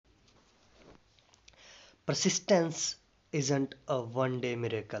Persistence isn't a one day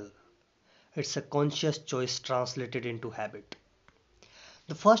miracle, it's a conscious choice translated into habit.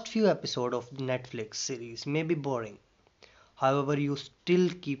 The first few episodes of the Netflix series may be boring, however, you still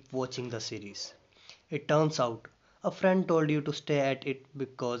keep watching the series. It turns out a friend told you to stay at it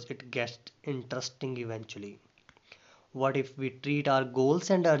because it gets interesting eventually. What if we treat our goals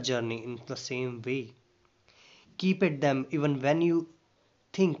and our journey in the same way? Keep at them even when you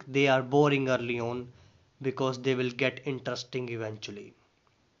think they are boring early on because they will get interesting eventually.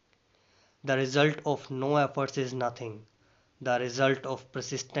 The result of no efforts is nothing. The result of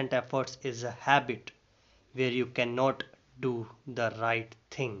persistent efforts is a habit where you cannot do the right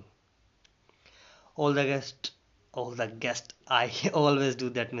thing. All the guests, all the guests, I always do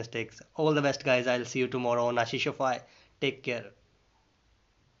that mistakes. All the best, guys. I'll see you tomorrow on Ashishify. Take care.